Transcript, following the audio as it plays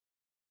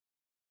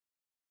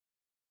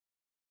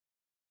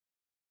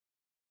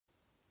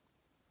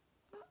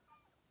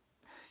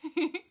There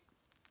he is,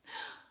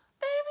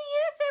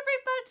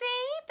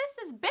 everybody. This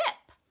is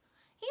Bip.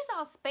 He's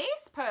our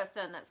space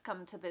person that's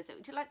come to visit.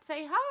 Would you like to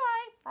say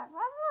hi?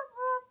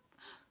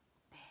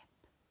 Bip.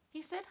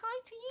 He said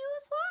hi to you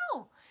as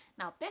well.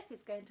 Now Bip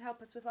is going to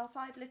help us with our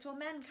 5 Little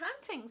Men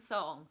counting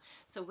song.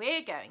 So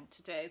we're going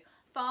to do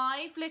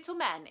 5 little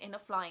men in a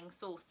flying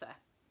saucer.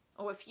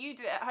 Or if you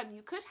do it at home,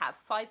 you could have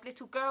 5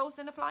 little girls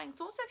in a flying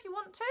saucer if you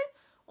want to.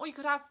 Or you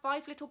could have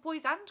 5 little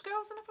boys and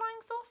girls in a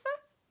flying saucer.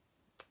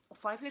 Or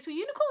 5 little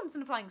unicorns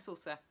in a flying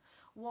saucer.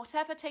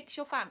 Whatever takes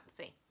your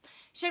fancy.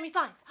 Show me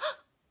 5.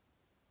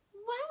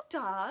 Well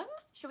done.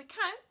 Shall we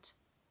count?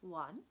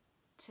 1,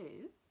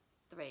 2,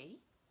 3,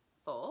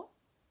 4,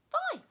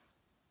 5.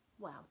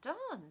 Well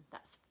done.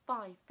 That's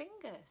 5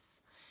 fingers.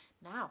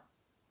 Now,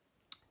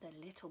 the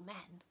little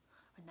men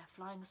are in their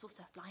flying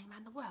saucer flying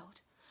around the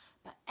world.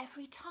 But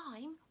every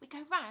time we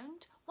go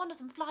round, one of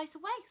them flies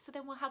away. So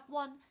then we'll have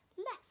one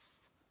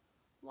less,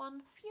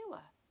 one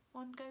fewer.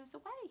 One goes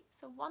away.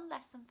 So 1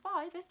 less than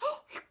 5 is,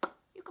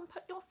 you can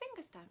put your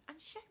fingers down and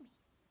show me.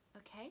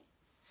 Okay?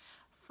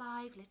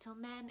 5 little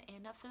men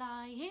in a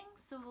flying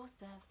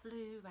saucer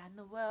flew round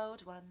the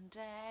world one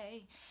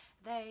day.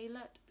 They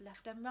looked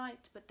left and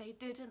right, but they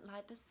didn't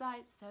like the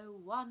sight, so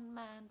one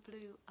man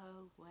flew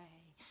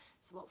away.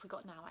 So what have we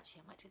got now?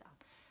 Actually, I might do that one.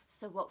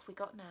 So what have we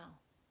got now?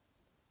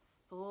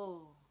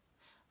 4.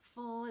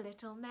 4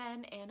 little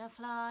men in a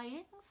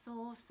flying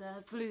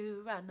saucer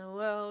flew round the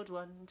world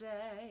one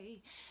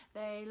day.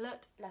 They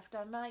looked left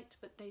and right,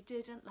 but they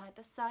didn't like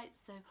the sight,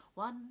 so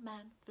one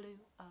man flew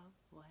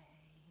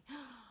away.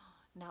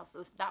 Now,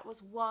 so that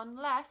was 1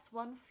 less,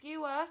 1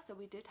 fewer, so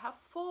we did have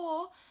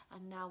 4,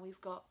 and now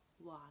we've got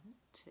 1,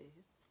 2,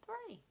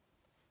 3.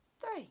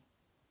 3.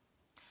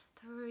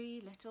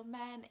 3 little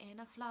men in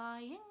a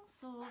flying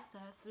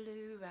saucer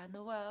flew round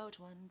the world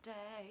one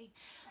day.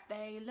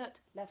 They looked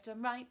left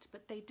and right,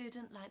 but they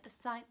didn't like the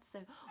sight, so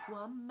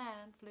one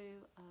man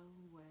flew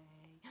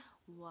away.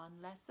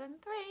 1 less than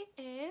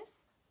 3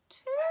 is 2.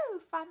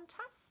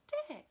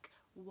 Fantastic.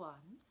 1,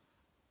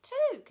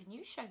 2. Can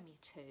you show me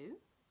 2?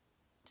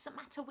 Doesn't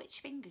matter which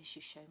fingers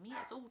you show me,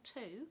 it's all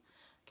 2.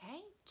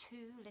 Okay,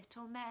 2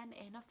 little men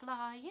in a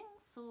flying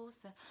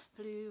saucer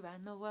flew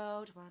round the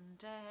world one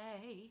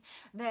day.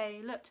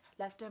 They looked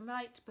left and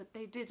right, but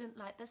they didn't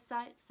like the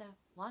sight, so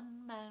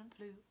one man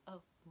flew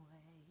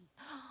away.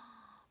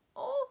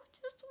 Oh,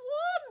 just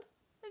 1.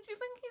 Did you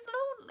think he's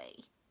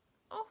lonely?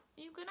 Oh,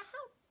 are you gonna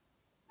help?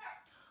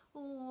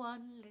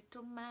 1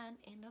 little man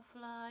in a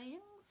flying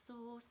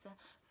saucer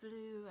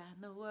flew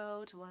round the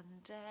world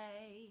one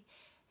day.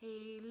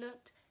 He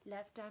looked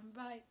left and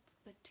right,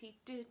 but he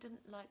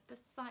didn't like the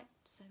sight,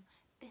 so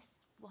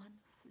this one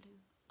flew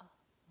away.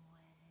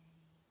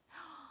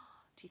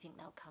 Do you think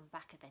they'll come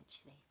back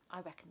eventually?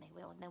 I reckon they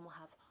will, and then we'll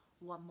have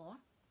 1 more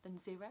than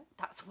 0,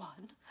 that's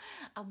 1,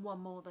 and 1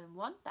 more than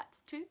 1,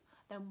 that's 2,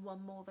 then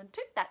 1 more than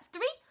 2, that's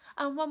 3,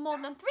 and 1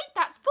 more than 3,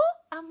 that's 4,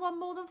 and 1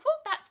 more than 4,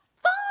 that's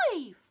 5.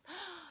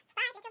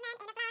 5 little men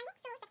in a flying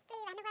saucer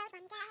flew round the world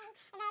one day.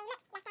 They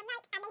looked left and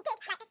right, and they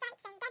did like the sight,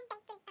 so then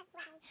they flew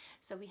away.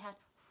 So we had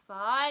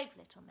 5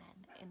 little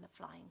men in the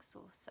flying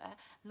saucer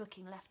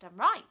looking left and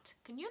right.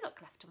 Can you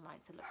look left and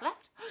right? So look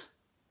left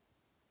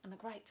and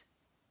look right.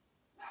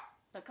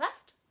 Look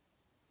left.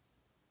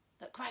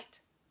 Look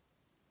right.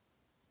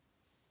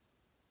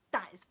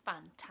 That is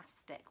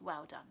fantastic.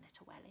 Well done,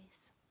 little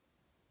wellies.